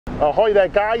Ahoy there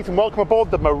guys, and welcome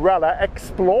aboard the Marella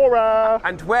Explorer.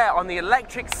 And we're on the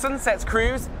Electric Sunsets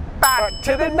cruise back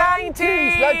to the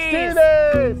 90s. Let's do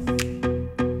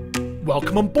this!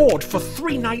 Welcome on board for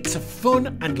 3 nights of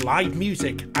fun and live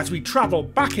music as we travel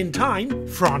back in time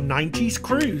for our 90s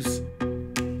cruise.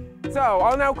 So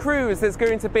on our cruise there's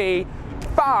going to be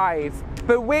 5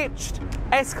 Bewitched,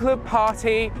 S-Club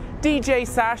Party, DJ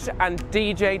Sash and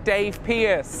DJ Dave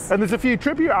Pierce. And there's a few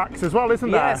tribute acts as well, isn't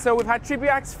there? Yeah, so we've had tribute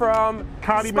acts from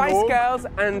Kylie Spice Minogue. Girls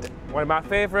and one of my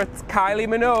favourites, Kylie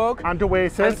Minogue. And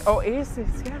Oasis. And Oasis,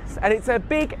 yes. And it's a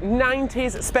big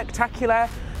 90s spectacular.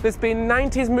 There's been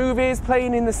 90s movies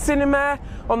playing in the cinema,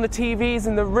 on the TVs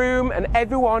in the room, and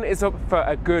everyone is up for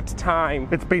a good time.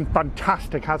 It's been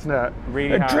fantastic, hasn't it?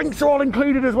 Really has. Drinks are all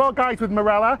included as well, guys, with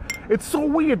Marella. It's so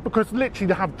weird because literally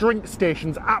they have drink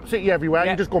stations absolutely everywhere.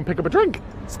 Yeah. You just go and pick up a drink.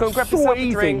 Just go and grab So yourself easy.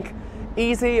 a drink.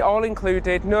 Easy, all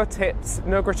included, no tips,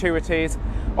 no gratuities,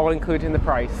 all included in the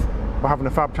price. We're having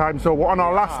a fab time. So we're on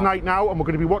our last night now, and we're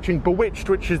going to be watching Bewitched,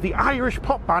 which is the Irish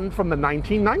pop band from the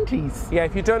 1990s. Yeah,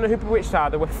 if you don't know who Bewitched are,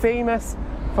 they were famous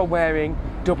for wearing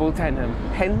double denim,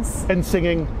 hence... And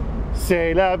singing,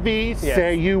 "C'est la vie,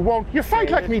 say you won't." You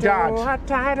fight like me dad.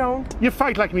 I don't. You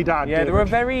fight like me dad, Yeah, David. they were a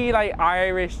very like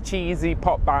Irish cheesy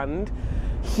pop band,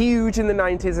 huge in the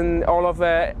 90s and all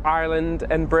over Ireland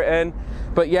and Britain.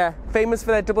 But yeah, famous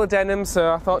for their double denim,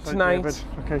 so I thought tonight... David.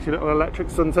 Okay, so your little Electric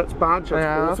Sunsets badge. That's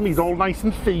Yeah. awesome. He's all nice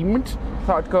and themed.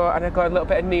 Thought I'd go, and I got a little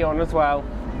bit of neon as well.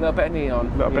 A little bit of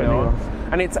neon. Little bit of neon.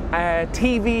 And it's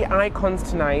TV icons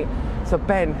tonight. So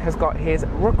Ben has got his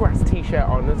Rugrats t-shirt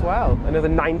on as well. Another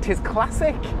 90s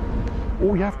classic.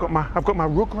 Oh yeah, I've got my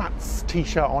Rugrats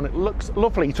t-shirt on. It looks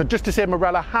lovely. So just to say,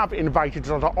 Marella have invited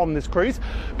us on this cruise,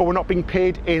 but we're not being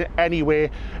paid in any way,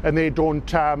 and they don't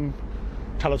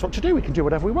tell us what to do. We can do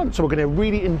whatever we want. So we're going to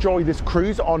really enjoy this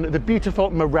cruise on the beautiful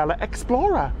Marella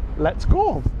Explorer. Let's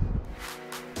go.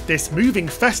 This moving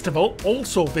festival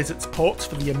also visits ports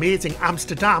for the amazing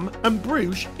Amsterdam and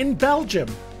Bruges in Belgium.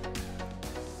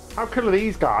 How cool are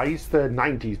these guys? The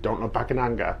 90s don't look back in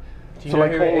anger. Do you So know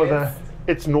like who all it of is?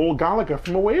 it's Noel Gallagher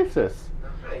from Oasis.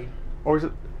 Or is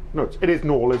it? No, it is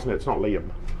Noel, isn't it? It's not Liam.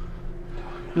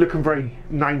 Looking very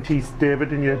 90s,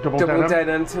 David, in your double denim.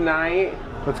 denim tonight.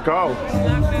 Let's go.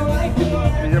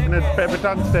 You're having a bit of a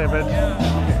dance, David.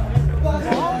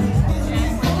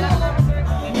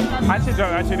 I actually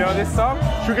don't actually know this song.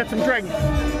 Should we get some drinks?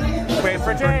 Wait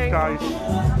for a Drinks, drink. guys.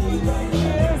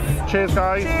 Cheers,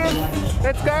 guys. Cheers.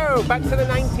 Let's go back to the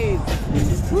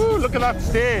 90s. Woo, look at that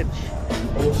stage.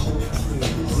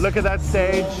 Look at that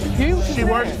stage. Huge, She isn't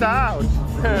works it? out.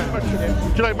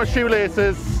 Do you like my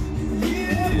shoelaces?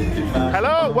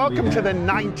 Hello, welcome to the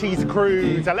 90s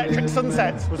cruise. Electric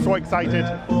Sunsets. We're so excited.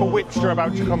 Bewitched are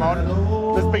about to come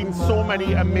on. There's been so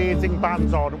many amazing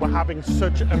bands on. We're having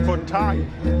such a fun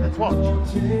time. Let's watch.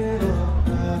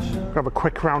 We'll have a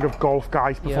quick round of golf,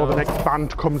 guys, before the next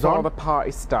band comes Before on. the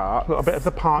party starts. A little bit of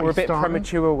the party. We're a bit starting.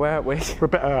 premature, weren't we? We're a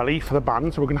bit early for the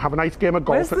band, so we're going to have a nice game of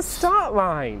golf. Where's the start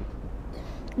line?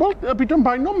 Well, it'll be done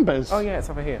by numbers. Oh yeah, it's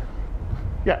over here.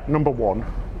 Yeah, number 1.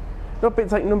 No, but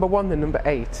it's like number 1 then number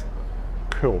 8.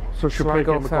 Cool. So should Shall we I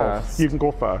go play a game of golf? first? You can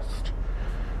go first.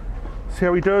 See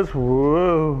how he does?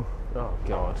 Whoa. Oh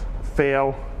god.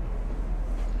 Fail.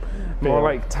 More Fail.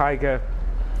 like Tiger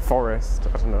Forest.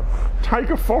 I don't know.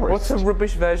 Tiger Forest. What's a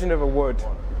rubbish version of a wood?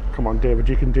 Come on, David,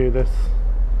 you can do this.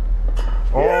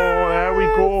 Oh, there we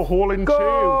go. Hole in 2.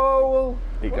 Goal!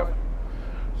 There you go.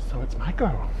 So it's my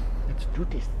girl. Let's do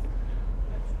this.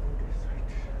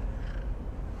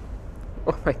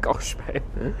 Oh my gosh,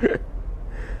 Ben.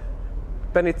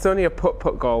 Ben, it's only a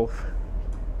putt-putt golf.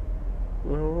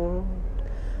 Oh.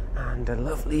 And a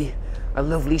lovely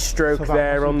stroke So that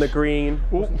there on the wasn't- green.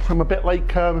 Oh, I'm a bit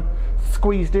like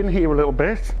squeezed in here a little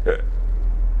bit.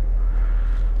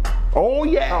 Oh,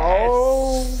 yes!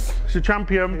 Oh. So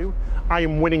champion. I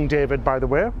am winning, David, by the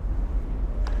way.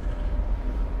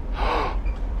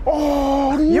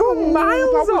 Oh, no! You were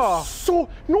miles that was off. So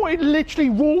no, it literally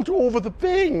rolled over the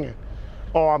thing.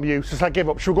 Oh, I'm useless. I give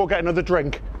up. Should we go get another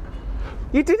drink?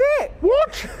 You did it!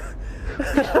 What?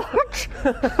 What?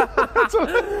 that's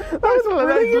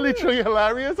literally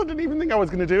hilarious. I didn't even think I was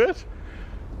going to do it.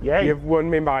 Yeah, You've won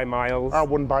me by miles. I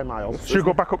won by miles. Should we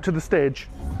go back up to the stage?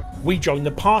 We join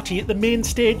the party at the main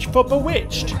stage for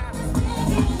Bewitched.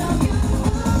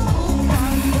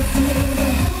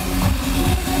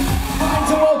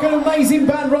 To welcome an amazing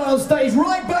band right on stage,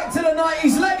 right back to the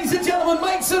 90s. Ladies and gentlemen,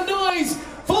 make some noise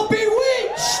for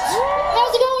Bewitched!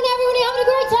 How's it going, everyone? You having a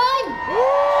great time?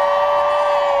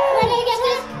 Ready to get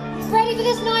this? Ready for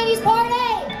this 90s party?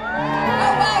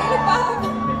 All right, look back.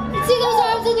 Let's see those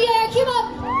arms in the air. Come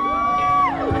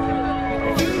on.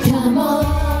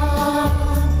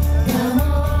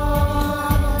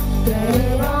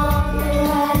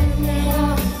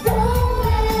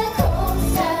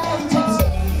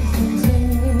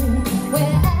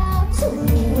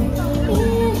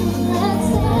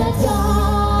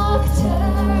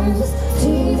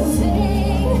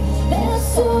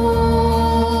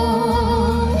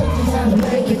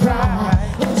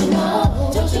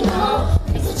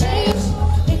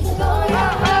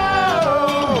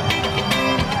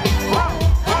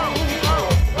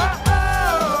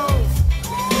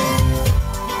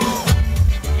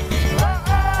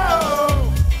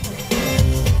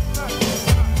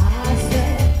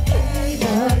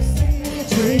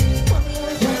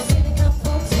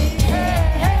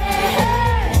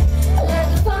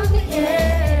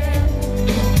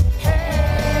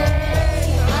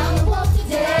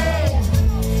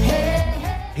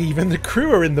 Even the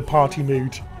crew are in the party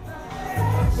mood.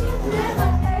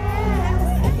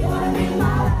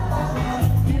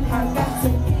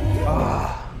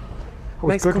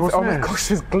 Good, oh my gosh,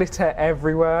 there's glitter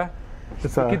everywhere. You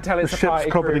can tell it's a party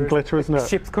ship's covered in cruise. glitter, isn't it?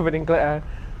 Ship's covered in glitter.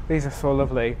 These are so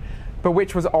lovely. But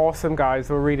which was awesome, guys.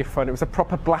 They were really fun. It was a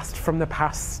proper blast from the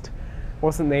past,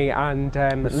 wasn't they? And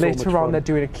later on, they're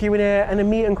doing a Q&A and a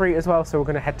meet and greet as well. So we're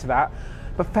going to head to that.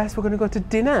 But first, we're going to go to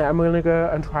dinner and we're going to go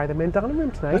and try the main dining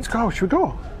room tonight. Let's go. Should we go?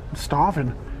 I'm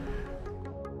starving.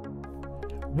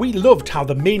 We loved how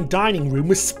the main dining room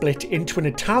was split into an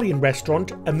Italian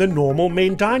restaurant and the normal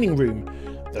main dining room.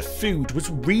 The food was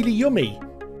really yummy.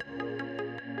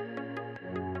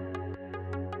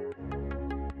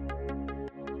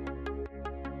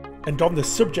 And on the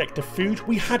subject of food,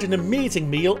 we had an amazing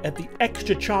meal at the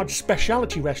extra charge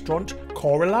specialty restaurant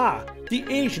Carnival, the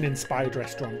Asian inspired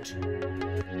restaurant.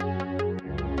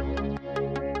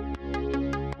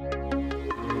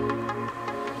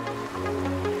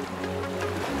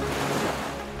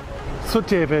 So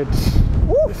David,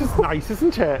 this is nice,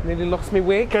 isn't it? Nearly lost me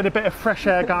wig. Get a bit of fresh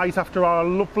air, guys, after our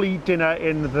lovely dinner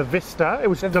in the Vista. It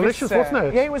was delicious, wasn't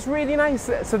it? Yeah, it was really nice.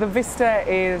 So the Vista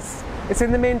it's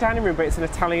in the main dining room, but it's an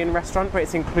Italian restaurant, but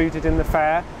it's included in the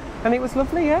fare. And it was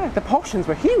lovely, yeah. The portions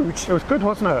were huge. It was good,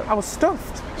 wasn't it? I was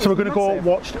stuffed. So we're going to go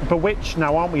watch Bewitched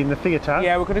now, aren't we, in the theatre?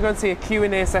 Yeah, we're going to go and see a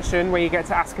Q&A session where you get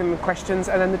to ask them questions,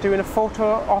 and then they're doing a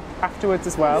photo op afterwards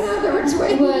as well.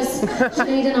 It was,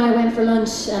 Sinead and I went for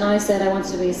lunch and I said I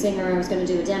wanted to be a singer, I was going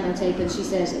to do a demo tape, and she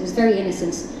said, it was very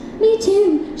innocent, me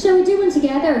too, shall we do one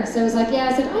together? So I was like, yeah,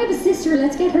 I said, I have a sister,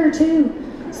 let's get her too.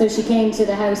 So she came to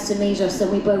the house to meet us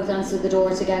and we both answered the door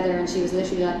together and she was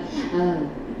literally like, oh.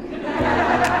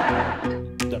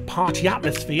 The party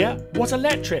atmosphere was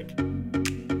electric.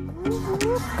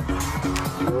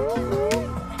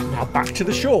 Now back to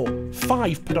the show.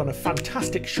 Five put on a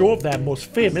fantastic show of their most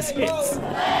famous hits.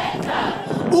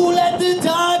 Ooh, let the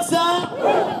dogs out.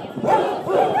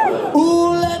 Ooh,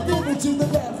 let them to the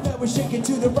left. Now we're shaking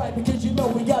to the right because you know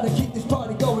we gotta keep this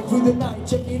party going through the night.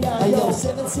 Check it out, yo.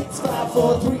 7, 6, 5,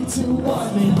 4, 3, 2,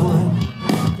 1.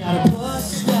 Gotta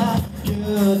push that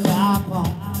good vibe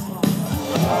on.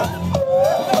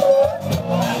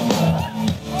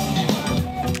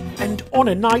 And on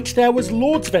a night there was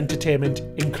loads of entertainment,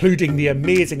 including the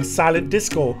amazing silent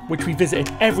disco, which we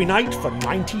visited every night for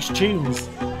 90s tunes.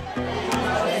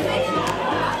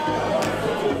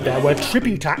 There were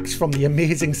tribute acts from the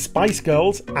amazing Spice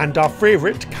Girls and our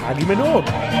favourite Kylie Minogue.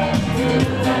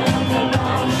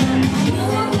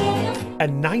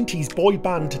 And 90s boy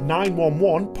band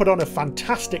 911 put on a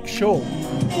fantastic show.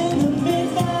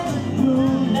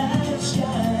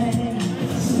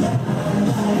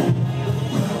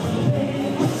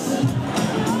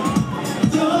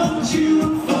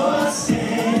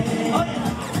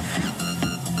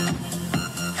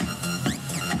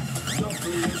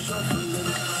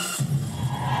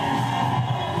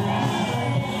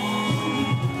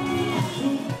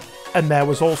 And there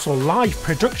was also live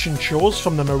production shows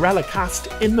from the Marella cast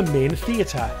in the main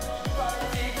theatre.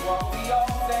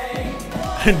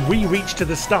 And we reached to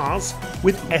the stars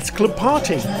with S Club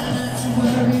Party.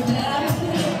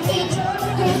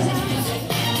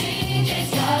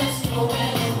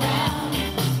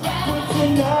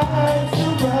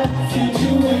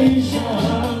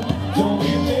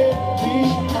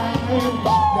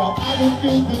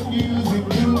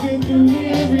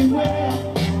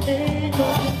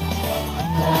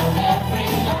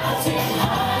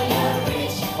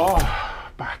 Oh,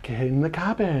 back in the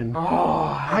cabin.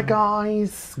 Oh, hi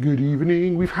guys. Good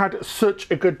evening. We've had such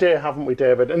a good day, haven't we,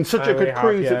 David? And such a good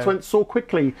cruise. It's went so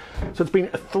quickly. So it's been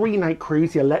a 3-night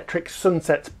cruise, the Electric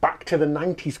Sunsets back to the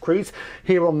 90s cruise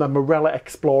here on the Marella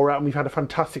Explorer, and we've had a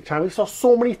fantastic time. We saw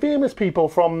so many famous people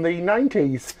from the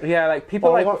 90s. Yeah, like people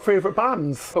all like our favourite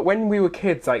bands. But when we were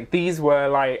kids, like these were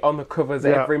like on the covers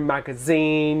of every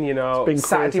magazine, you know,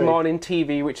 Saturday morning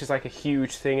TV, which is like a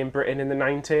huge thing in Britain in the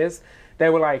 90s. They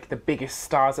were like the biggest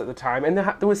stars at the time, and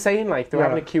they were saying like they were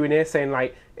having a Q&A saying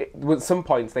like at some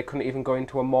points they couldn't even go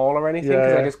into a mall or anything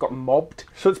because they just got mobbed.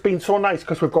 So it's been so nice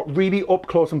because we've got really up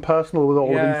close and personal with all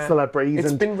these celebrities.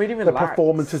 It's been really relaxed. The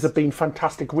performances have been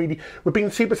fantastic. Really, we've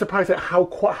been super surprised at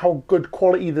how good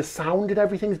quality the sound and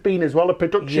everything's been as well. The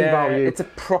production value. It's a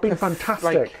proper been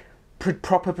fantastic.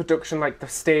 Proper production, like the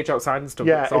stage outside and stuff.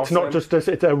 Yeah, it's not just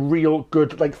it's a real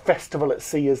good like festival at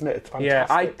sea, isn't it? It's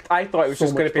fantastic. Yeah, I thought it was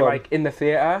just going to be like in the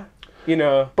theatre, you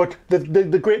know. But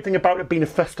the great thing about it being a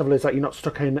festival is that you're not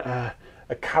stuck in a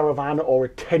a caravan or a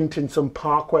tent in some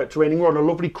park where it's raining. We're on a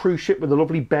lovely cruise ship with a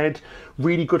lovely bed,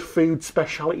 really good food,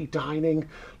 specialty dining,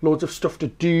 loads of stuff to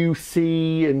do,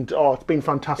 see, and oh, it's been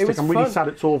fantastic. I'm really sad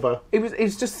it's over. It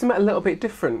was just something a little bit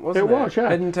different, wasn't it? It was,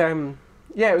 yeah. And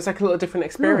yeah, it was like a little different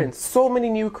experience. So many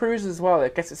new cruises as well. I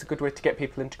guess it's a good way to get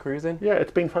people into cruising. Yeah,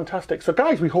 it's been fantastic. So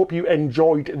guys, we hope you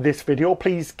enjoyed this video.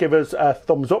 Please give us a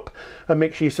thumbs up and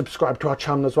make sure you subscribe to our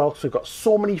channel as well. So we've got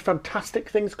so many fantastic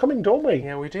things coming, don't we?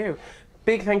 Yeah, we do.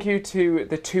 Big thank you to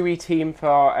the TUI team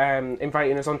for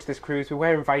inviting us onto this cruise. We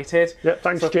were invited. Yeah,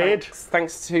 thanks, Jade.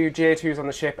 Thanks to Jade, who's on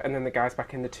the ship, and then the guys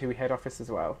back in the TUI head office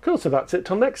as well. Cool, so that's it.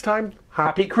 Till next time,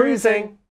 Happy cruising!